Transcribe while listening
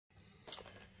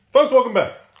Folks, welcome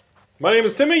back. My name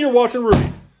is Timmy, you're watching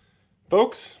Rudy.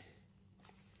 Folks,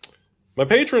 my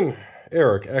patron,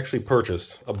 Eric, actually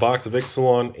purchased a box of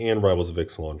Ixalan and Rivals of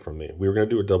Ixalan from me. We were going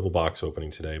to do a double box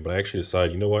opening today, but I actually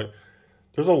decided, you know what?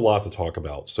 There's a lot to talk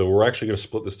about, so we're actually going to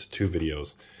split this to two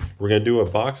videos. We're going to do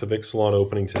a box of Ixalan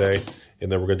opening today,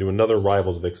 and then we're going to do another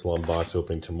Rivals of Ixalan box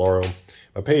opening tomorrow.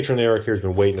 My patron, Eric, here has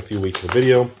been waiting a few weeks for the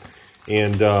video,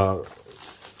 and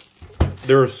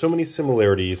there are so many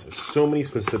similarities, so many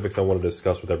specifics I want to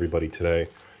discuss with everybody today.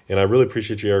 And I really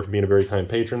appreciate you, Eric, for being a very kind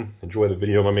patron. Enjoy the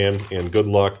video, my man, and good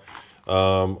luck.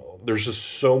 There's just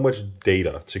so much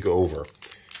data to go over.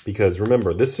 Because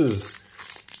remember, this is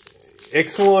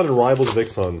Ixalan and Rivals of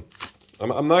Ixalan.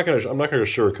 I'm not gonna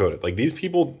sugarcoat it. Like, these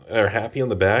people are happy on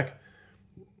the back.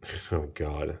 Oh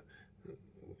God.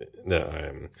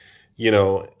 You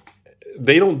know,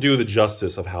 they don't do the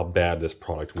justice of how bad this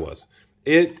product was.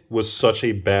 It was such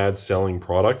a bad selling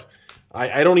product.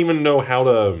 I don't even know how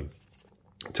to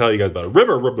tell you guys about it.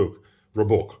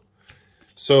 Rebook.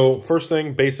 So first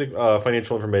thing, basic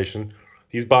financial information.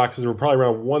 These boxes were probably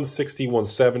around 160,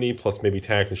 170, plus maybe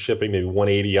tax and shipping, maybe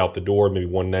 180 out the door, maybe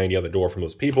 190 out the door for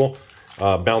most people,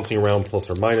 bouncing around plus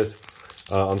or minus.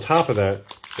 On top of that,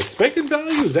 expected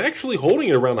value is actually holding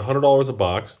it around $100 a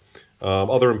box.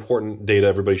 Other important data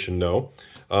everybody should know.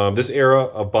 This era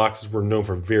of boxes were known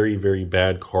for very, very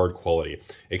bad card quality.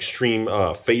 Extreme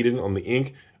fading on the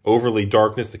ink, overly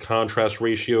darkness, the contrast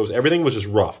ratios, everything was just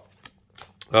rough.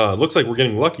 Looks like we're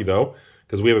getting lucky, though,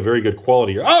 because we have a very good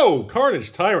quality here. Oh,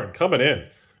 Carnage Tyrant coming in.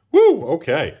 Woo,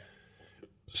 okay.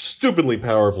 Stupidly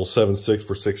powerful 7/6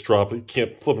 for 6 drop. You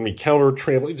can't flip me counter,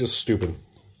 trample, just stupid.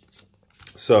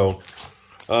 So,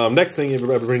 next thing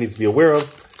everybody needs to be aware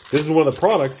of, this is one of the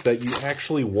products that you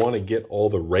actually want to get all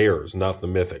the rares, not the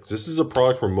mythics. This is a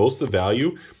product where most of the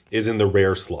value is in the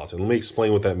rare slots. And let me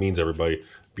explain what that means, everybody.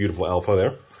 Beautiful alpha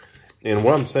there. And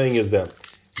what I'm saying is that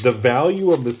the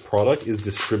value of this product is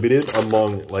distributed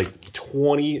among like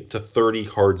 20 to 30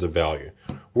 cards of value,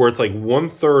 where it's like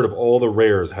 1/3 of all the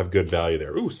rares have good value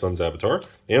there. Ooh, Sun's Avatar.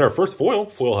 And our first foil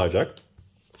hijack.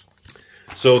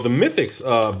 So the mythics,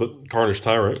 Carnage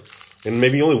Tyrant, and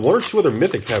maybe only 1 or 2 other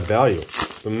mythics have value.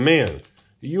 But man,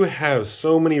 you have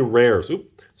so many rares,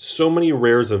 so many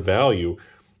rares of value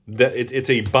that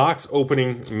it's a box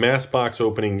opening, mass box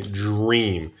opening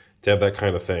dream to have that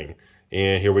kind of thing.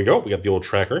 And here we go. We got the old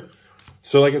tracker.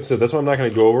 So like I said, that's why I'm not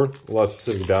going to go over a lot of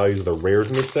specific values of the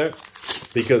rares in this set,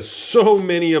 because so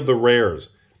many of the rares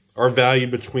are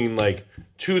valued between like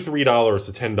 $2, $3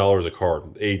 to $10 a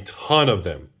card. A ton of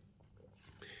them.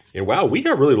 And wow, we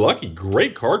got really lucky.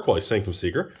 Great card quality, Sanctum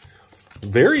Seeker.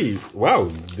 Wow,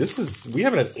 we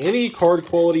haven't had any card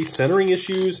quality centering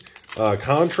issues,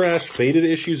 contrast, faded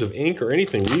issues of ink or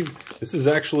anything. This is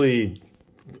actually,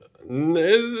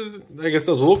 I guess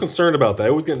I was a little concerned about that. I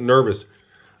always get nervous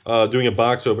doing a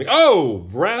box opening. Oh,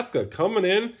 Vraska coming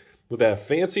in with that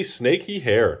fancy snaky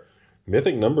hair.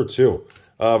 Mythic number 2.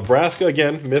 Vraska,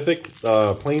 again, Mythic,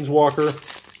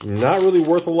 Planeswalker. Not really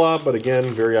worth a lot, but again,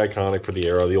 very iconic for the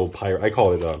era. The old pirate. I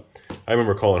call it, I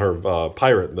remember calling her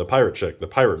the pirate chick, the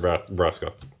pirate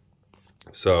Vraska.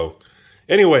 So,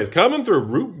 anyways, coming through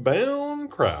Rootbound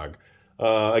Crag.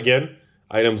 Again,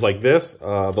 items like this.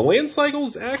 The land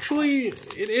cycles, actually,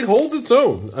 it holds its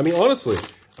own. I mean, honestly,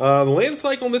 the land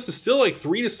cycle on this is still like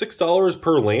 $3 to $6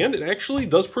 per land. It actually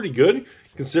does pretty good,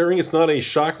 considering it's not a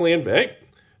shock land,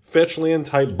 fetch land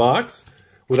type box.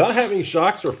 Without having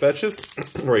shocks or fetches,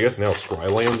 or I guess now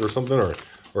scry lands or something,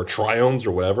 or triomes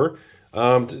or whatever,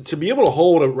 to be able to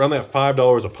hold around that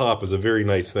 $5 a pop is a very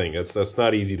nice thing. That's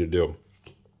not easy to do.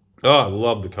 Oh, I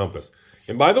love the compass.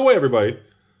 And by the way, everybody,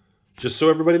 just so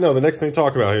everybody know, the next thing to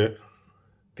talk about here,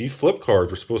 these flip cards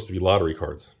were supposed to be lottery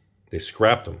cards. They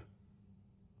scrapped them.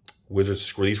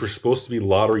 These were supposed to be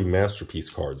lottery masterpiece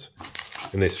cards,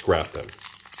 and they scrapped them.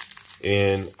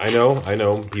 And I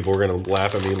know, people are going to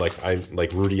laugh at me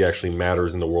like Rudy actually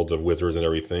matters in the world of Wizards and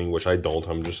everything, which I don't.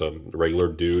 I'm just a regular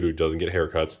dude who doesn't get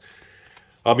haircuts.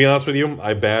 I'll be honest with you,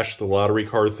 I bashed the lottery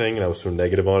card thing, and I was so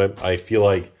negative on it. I feel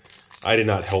like I did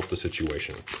not help the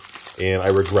situation, and I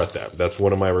regret that. That's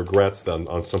one of my regrets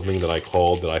on something that I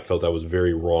called that I felt I was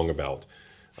very wrong about.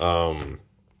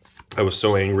 I was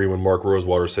so angry when Mark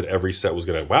Rosewater said every set was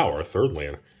going to, wow, our third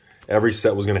land. Every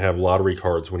set was going to have lottery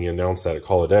cards when he announced that at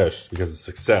Kaladesh because of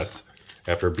success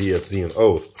after BFZ and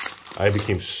Oath. I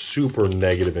became super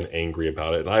negative and angry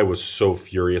about it, and I was so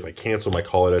furious. I canceled my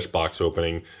Kaladesh box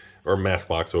opening, or mass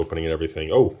box opening and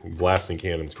everything. Oh, Blasting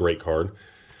Cannons, great card.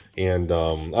 And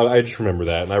I just remember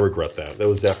that, and I regret that. That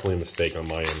was definitely a mistake on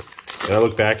my end. And I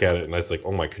look back at it, and I was like,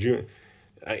 oh my, could you...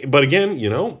 But again, you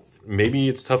know, maybe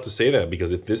it's tough to say that,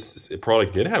 because if this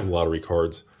product did have lottery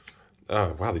cards,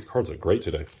 wow, these cards look great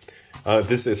today. If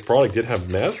this product did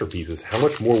have masterpieces, how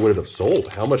much more would it have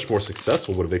sold? How much more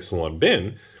successful would have Ixalan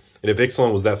been? And if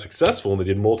Ixalan was that successful and they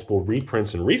did multiple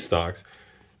reprints and restocks,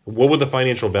 what would the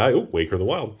financial value, oh, Waker the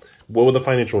Wild, what would the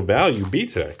financial value be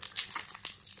today?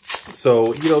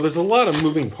 So, you know, there's a lot of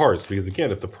moving parts, because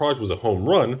again, if the product was a home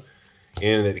run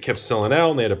and it kept selling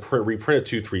out and they had to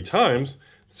reprint it 2-3 times,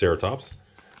 Ceratops,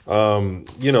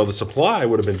 you know, the supply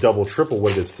would have been double, triple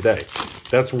what it is today.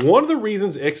 That's one of the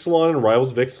reasons Ixalan and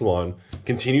Rivals of Ixalan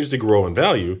continues to grow in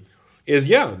value is,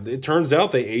 yeah, it turns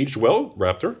out they aged well,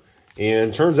 Raptor,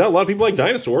 and turns out a lot of people like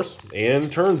dinosaurs,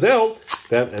 and turns out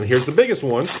that, and here's the biggest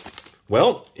one,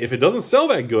 well, if it doesn't sell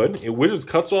that good, and Wizards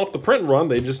cuts off the print run,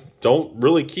 they just don't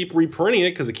really keep reprinting it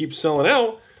because it keeps selling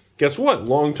out, guess what?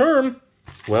 Long term,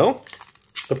 well,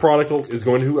 the product is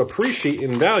going to appreciate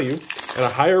in value at a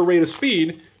higher rate of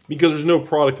speed because there's no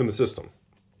product in the system.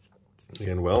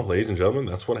 And, well, ladies and gentlemen,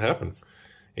 that's what happened.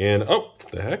 And, oh,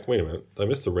 the heck? Wait a minute. Did I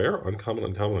miss the rare? Uncommon,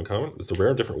 uncommon, uncommon? Is the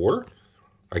rare in different order?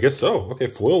 I guess so. Okay,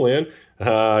 foil land.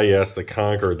 Ah, yes, the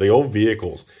Conqueror, the old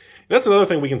vehicles. That's another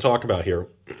thing we can talk about here.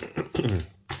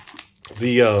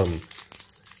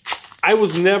 I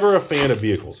was never a fan of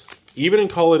vehicles. Even in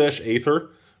Kaladesh Aether,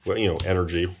 well, you know,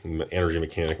 energy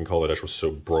mechanic in Kaladesh was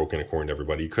so broken according to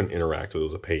everybody. You couldn't interact with it. It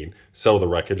was a pain. Settle the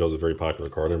Wreckage, that was a very popular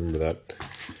card. I remember that.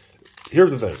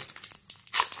 Here's the thing.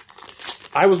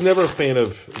 I was never a fan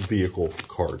of vehicle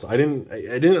cards. I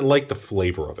didn't like the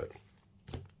flavor of it.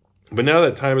 But now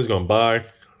that time has gone by,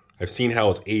 I've seen how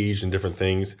it's aged and different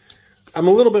things. I'm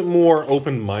a little bit more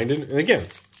open-minded. And again,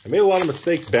 I made a lot of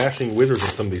mistakes bashing Wizards on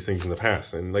some of these things in the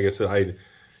past. And like I said, I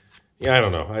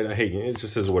don't know. I hate it. It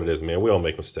just is what it is, man. We all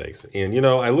make mistakes. And, you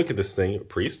know, I look at this thing,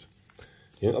 Priest.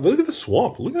 You know, look at the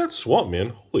swamp. Look at that swamp, man.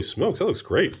 Holy smokes, that looks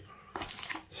great.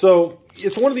 So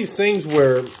it's one of these things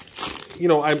where, you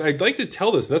know, I'd like to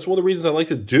tell this. And that's one of the reasons I like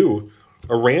to do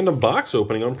a random box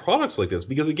opening on products like this.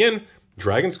 Because, again,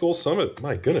 Dragon Skull Summit,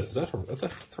 my goodness, that's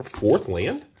our 4th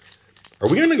land? Are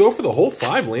we going to go for the whole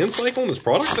 5 land cycle in this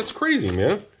product? That's crazy,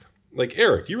 man. Like,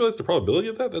 Eric, do you realize the probability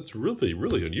of that? That's really,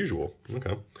 really unusual.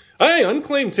 Okay. Hey,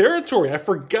 Unclaimed Territory. I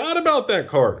forgot about that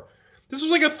card. This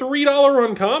was like a $3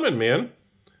 uncommon, man.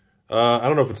 I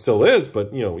don't know if it still is,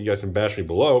 but, you know, you guys can bash me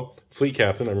below. Fleet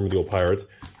Captain, I remember the old pirates.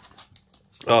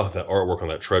 Oh, that artwork on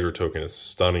that treasure token is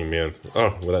stunning, man.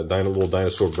 Oh, with that little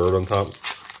dinosaur bird on top.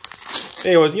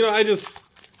 Anyways, you know,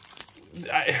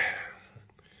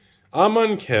 I'm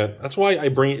Unket. That's why I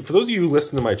bring it. For those of you who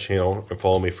listen to my channel and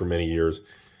follow me for many years,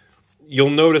 you'll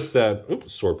notice that,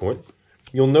 oops, sword point.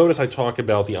 You'll notice I talk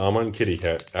about the Amon Kitty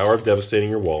Cat, Hour of Devastating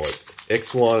Your Wallet,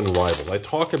 Ixalan, and Rivals. I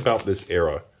talk about this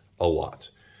era a lot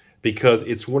because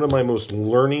it's one of my most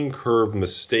learning curve,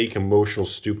 mistake, emotional,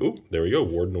 stupid. Oh, there we go.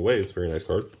 Warden Away. It's a very nice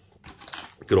card.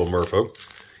 Good old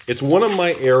merfolk. It's one of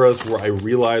my eras where I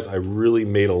realized I really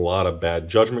made a lot of bad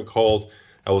judgment calls.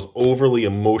 I was overly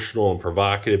emotional and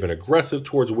provocative and aggressive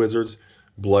towards Wizards.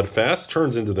 Bloodfast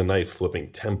turns into the nice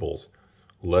flipping temples.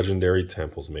 Legendary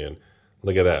temples, man.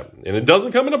 Look at that. And it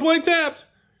doesn't come into play tapped.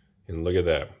 And look at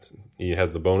that. He has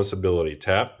the bonus ability.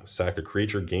 Tap, sack a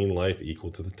creature, gain life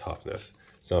equal to the toughness.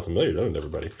 Sound familiar, doesn't it,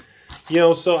 everybody? You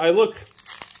know, so I look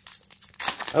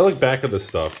back at this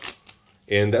stuff.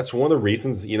 And that's one of the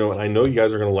reasons, you know, and I know you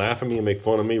guys are going to laugh at me and make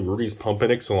fun of me. Rudy's pumping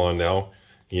Ixalan now,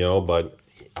 you know, but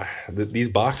these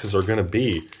boxes are going to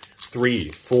be 3,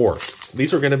 4.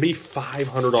 These are going to be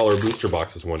 $500 booster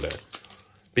boxes one day.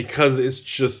 Because it's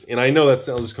just, and I know that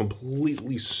sounds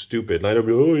completely stupid. And I know,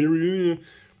 oh, here we go.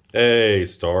 Hey,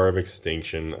 Star of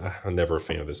Extinction. I'm never a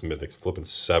fan of this mythic. Flipping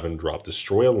 7-drop.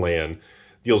 Destroy a land.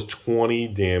 Deals 20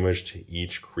 damage to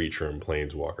each creature in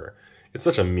Planeswalker. It's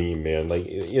such a meme, man. Like,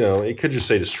 you know, it could just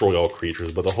say destroy all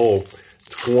creatures, but the whole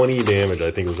 20 damage,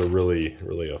 I think, was a really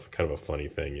kind of a funny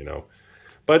thing, you know.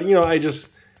 But, you know, I just,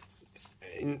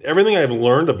 everything I've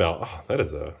learned about, oh,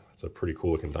 that's a pretty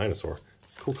cool looking dinosaur.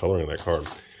 Cool coloring on that card.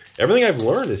 Everything I've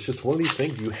learned is just one of these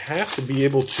things. You have to be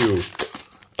able to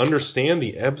understand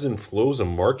the ebbs and flows of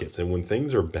markets, and when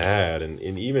things are bad, and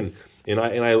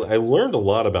I learned a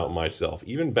lot about myself,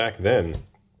 even back then,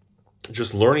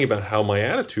 just learning about how my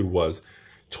attitude was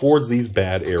towards these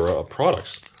bad era of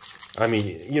products. I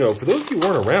mean, you know, for those of you who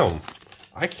weren't around,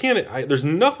 there's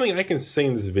nothing I can say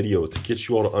in this video to get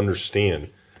you all to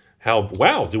understand how,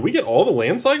 wow, did we get all the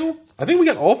land cycle? I think we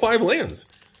got all 5 lands.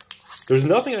 There's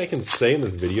nothing I can say in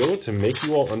this video to make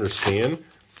you all understand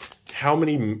how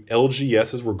many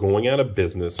LGSs were going out of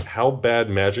business, how bad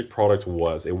Magic product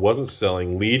was. It wasn't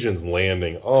selling. Legion's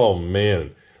landing. Oh,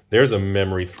 man. There's a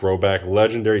memory throwback.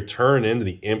 Legendary turn into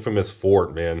the infamous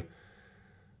fort, man.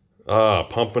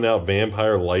 Pumping out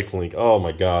Vampire Lifelink. Oh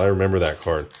my god, I remember that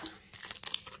card.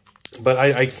 But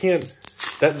I can't...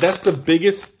 That's the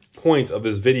biggest point of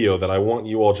this video that I want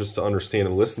you all just to understand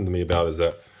and listen to me about, is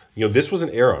that, you know, this was an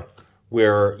era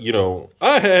where, you know,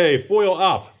 hey, foil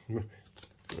up.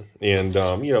 And,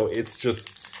 you know, it's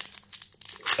just...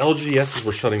 LGSs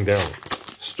were shutting down.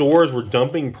 Stores were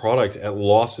dumping product at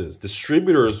losses.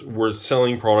 Distributors were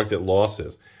selling product at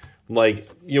losses. Like,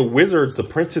 you know, Wizards, the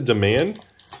print to demand,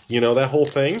 you know, that whole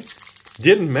thing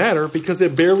didn't matter because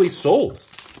it barely sold.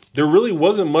 There really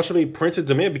wasn't much of a print to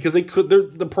demand because they could,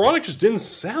 the product just didn't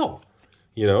sell.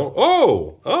 You know,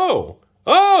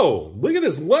 oh, look at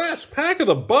this last pack of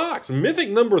the box. Mythic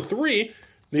number 3.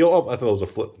 Oh, I thought it was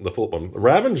the flip one.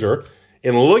 Ravager.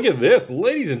 And look at this,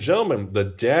 ladies and gentlemen, the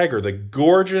dagger, the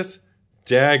gorgeous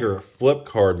dagger flip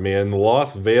card, man. The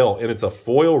Lost Veil, and it's a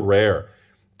foil rare.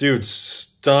 Dude,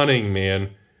 stunning,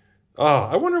 man.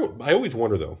 I always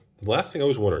wonder, though, the last thing I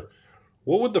always wondered,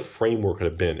 what would the framework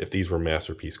have been if these were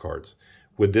masterpiece cards?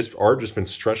 Would this art just been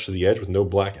stretched to the edge with no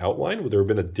black outline? Would there have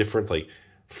been a different, like,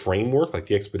 framework, like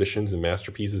the Expeditions and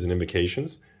Masterpieces and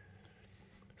Invocations?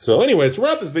 So anyways, to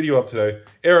wrap this video up today,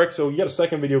 Eric, so you got a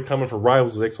second video coming for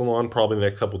Rivals of Ixalan probably in the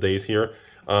next couple days here.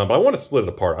 But I want to split it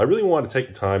apart. I really want to take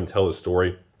the time and tell this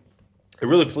story. I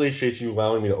really appreciate you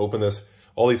allowing me to open this.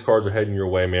 All these cards are heading your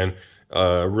way, man.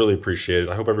 Really appreciate it.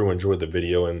 I hope everyone enjoyed the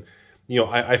video. And, you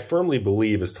know, I firmly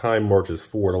believe as time marches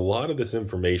forward, a lot of this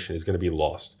information is going to be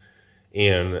lost.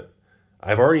 And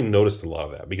I've already noticed a lot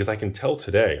of that because I can tell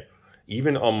today,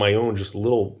 even on my own just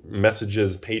little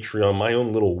messages, Patreon, my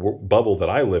own little bubble that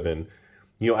I live in,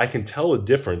 you know, I can tell a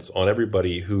difference on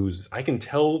everybody I can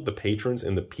tell the patrons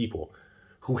and the people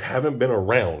who haven't been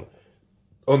around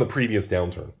on the previous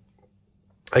downturn.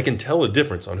 I can tell a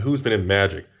difference on who's been in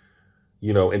Magic,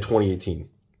 you know, in 2018,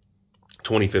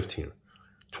 2015,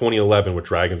 2011 with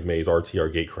Dragon's Maze,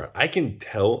 RTR Gatecraft. I can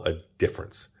tell a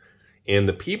difference. And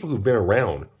the people who've been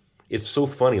around, it's so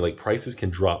funny, like prices can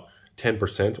drop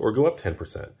 10% or go up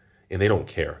 10%, and they don't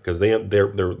care because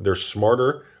they're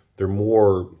smarter, they're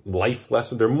more life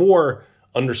lesson, they're more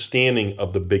understanding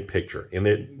of the big picture, and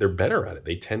they're better at it.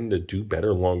 They tend to do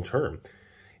better long term.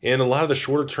 And a lot of the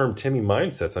shorter term Timmy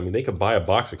mindsets, I mean, they could buy a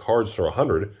box of cards for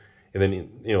 100, and then,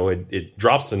 you know, it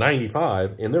drops to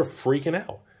 95, and they're freaking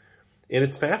out. And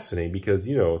it's fascinating because,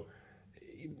 you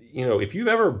know, if you've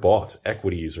ever bought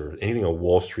equities or anything on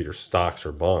Wall Street or stocks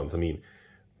or bonds, I mean,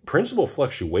 principal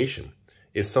fluctuation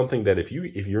is something that if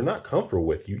you're not comfortable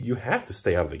with, you have to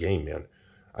stay out of the game, man.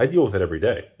 I deal with it every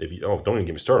day. Don't even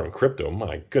get me started on crypto.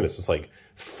 My goodness, it's like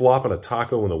flopping a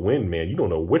taco in the wind, man. You don't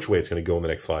know which way it's going to go in the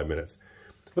next 5 minutes.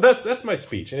 But that's my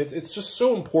speech, and it's just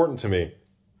so important to me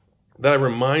that I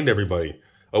remind everybody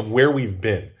of where we've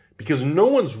been, because no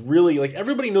one's really, like,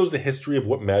 everybody knows the history of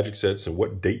what Magic sets and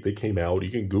what date they came out. You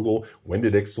can Google when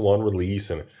did Ixalan release,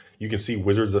 and you can see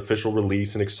Wizards' official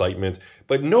release and excitement,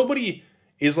 but nobody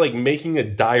is like making a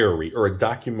diary or a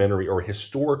documentary or a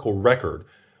historical record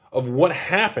of what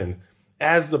happened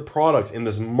as the product in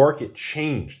this market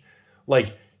changed.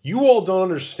 Like, you all don't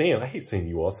understand. I hate saying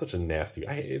you all. It's such a nasty,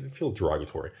 it feels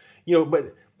derogatory. You know,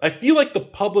 but I feel like the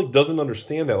public doesn't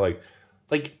understand that,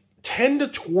 like 10 to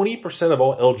 20% of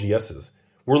all LGSs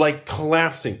were like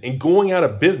collapsing and going out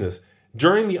of business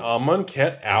during the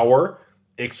Amonkhet Hour,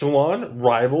 Ixalan,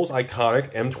 Rivals,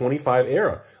 Iconic, M25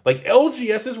 era. Like,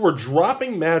 LGSs were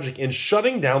dropping Magic and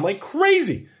shutting down like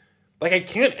crazy. Like, I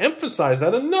can't emphasize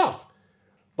that enough.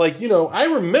 Like, you know, I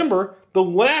remember the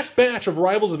last batch of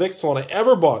Rivals of Ixalan I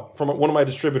ever bought from one of my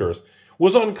distributors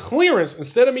was on clearance.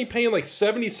 Instead of me paying like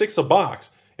 $76 a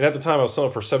box, and at the time I was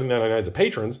selling for $79.99 to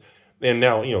patrons, and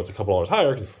now, you know, it's a couple dollars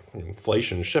higher because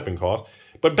inflation and shipping costs.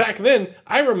 But back then,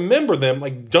 I remember them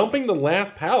like dumping the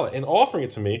last pallet and offering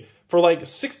it to me for like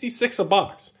 $66 a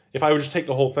box if I would just take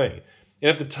the whole thing. And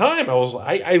at the time,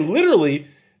 I literally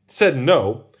said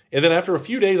no. And then after a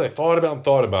few days, I thought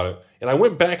about it. And I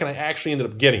went back and I actually ended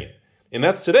up getting it. And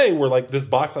that's today where, like, this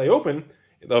box I opened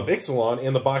of Ixalan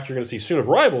and the box you're going to see soon of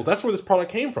Rivals, that's where this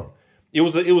product came from. It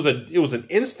was an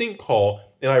instinct call,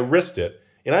 and I risked it.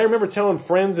 And I remember telling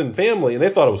friends and family, and they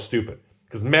thought it was stupid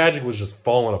because Magic was just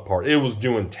falling apart. It was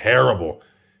doing terrible.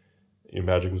 And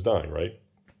Magic was dying, right?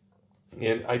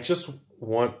 And I just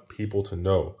want people to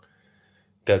know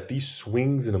that these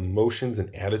swings and emotions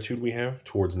and attitude we have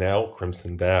towards now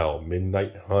Crimson Vow,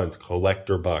 Midnight Hunt,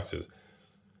 collector boxes,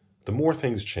 the more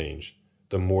things change,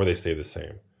 the more they stay the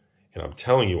same. And I'm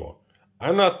telling you all,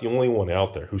 I'm not the only one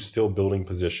out there who's still building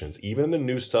positions, even in the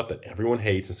new stuff that everyone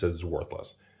hates and says is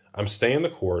worthless. I'm staying the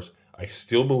course. I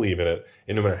still believe in it.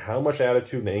 And no matter how much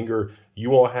attitude and anger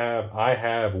you all have, I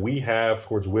have, we have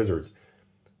towards Wizards,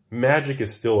 Magic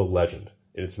is still a legend,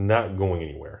 and it's not going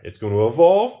anywhere. It's going to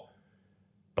evolve,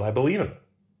 but I believe in it.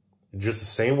 Just the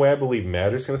same way I believe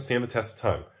Magic's going to stand the test of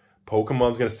time.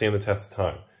 Pokemon's going to stand the test of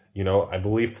time. You know, I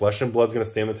believe Flesh and Blood's going to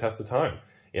stand the test of time.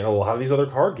 And a lot of these other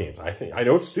card games, I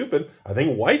know it's stupid. I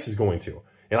think Weiss is going to.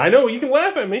 And I know you can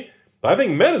laugh at me, but I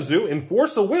think MetaZoo and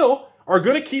Force of Will are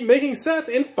going to keep making sets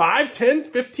in 5, 10,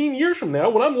 15 years from now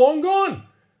when I'm long gone.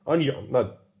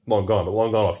 Not long gone, but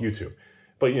long gone off YouTube.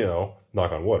 But, you know,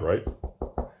 knock on wood, right?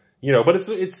 You know, but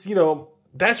it's you know,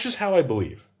 that's just how I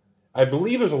believe. I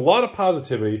believe there's a lot of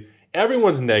positivity.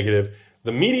 Everyone's negative.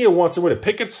 The media wants everyone to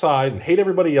pick its side and hate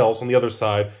everybody else on the other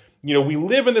side. You know, we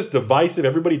live in this divisive,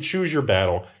 everybody choose your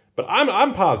battle. But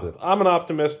I'm positive. I'm an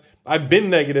optimist. I've been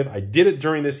negative. I did it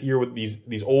during this year with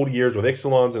these old years with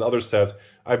Ixalan's and other sets.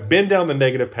 I've been down the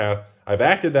negative path. I've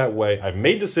acted that way. I've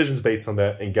made decisions based on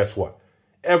that. And guess what?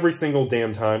 Every single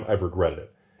damn time I've regretted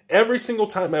it. Every single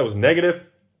time I was negative,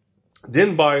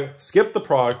 didn't buy, skipped the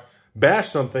product,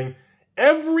 bashed something,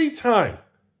 every time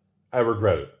I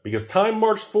regret it because time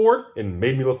marched forward and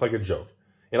made me look like a joke.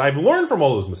 And I've learned from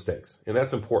all those mistakes, and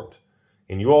that's important.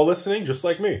 And you all listening, just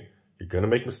like me, you're going to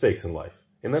make mistakes in life,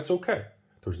 and that's okay.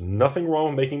 There's nothing wrong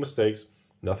with making mistakes,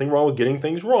 nothing wrong with getting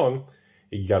things wrong.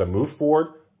 You got to move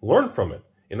forward, learn from it,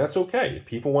 and that's okay. If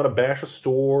people want to bash a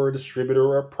store, a distributor,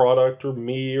 or a product, or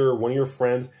me, or one of your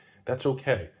friends, that's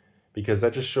okay. Because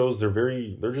that just shows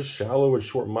they're just shallow and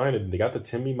short-minded. They got the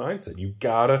Timmy mindset. You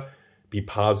gotta be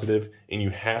positive, and you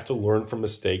have to learn from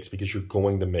mistakes because you're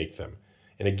going to make them.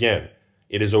 And again,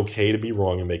 it is okay to be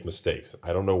wrong and make mistakes.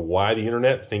 I don't know why the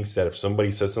internet thinks that if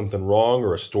somebody says something wrong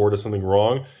or a store does something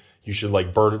wrong, you should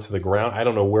like burn it to the ground. I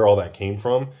don't know where all that came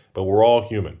from, but we're all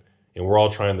human, and we're all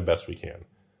trying the best we can.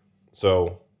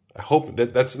 So I hope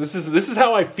that this is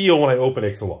how I feel when I open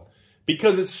Ixalan.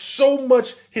 Because it's so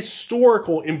much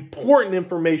historical, important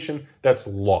information that's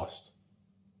lost.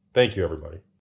 Thank you, everybody.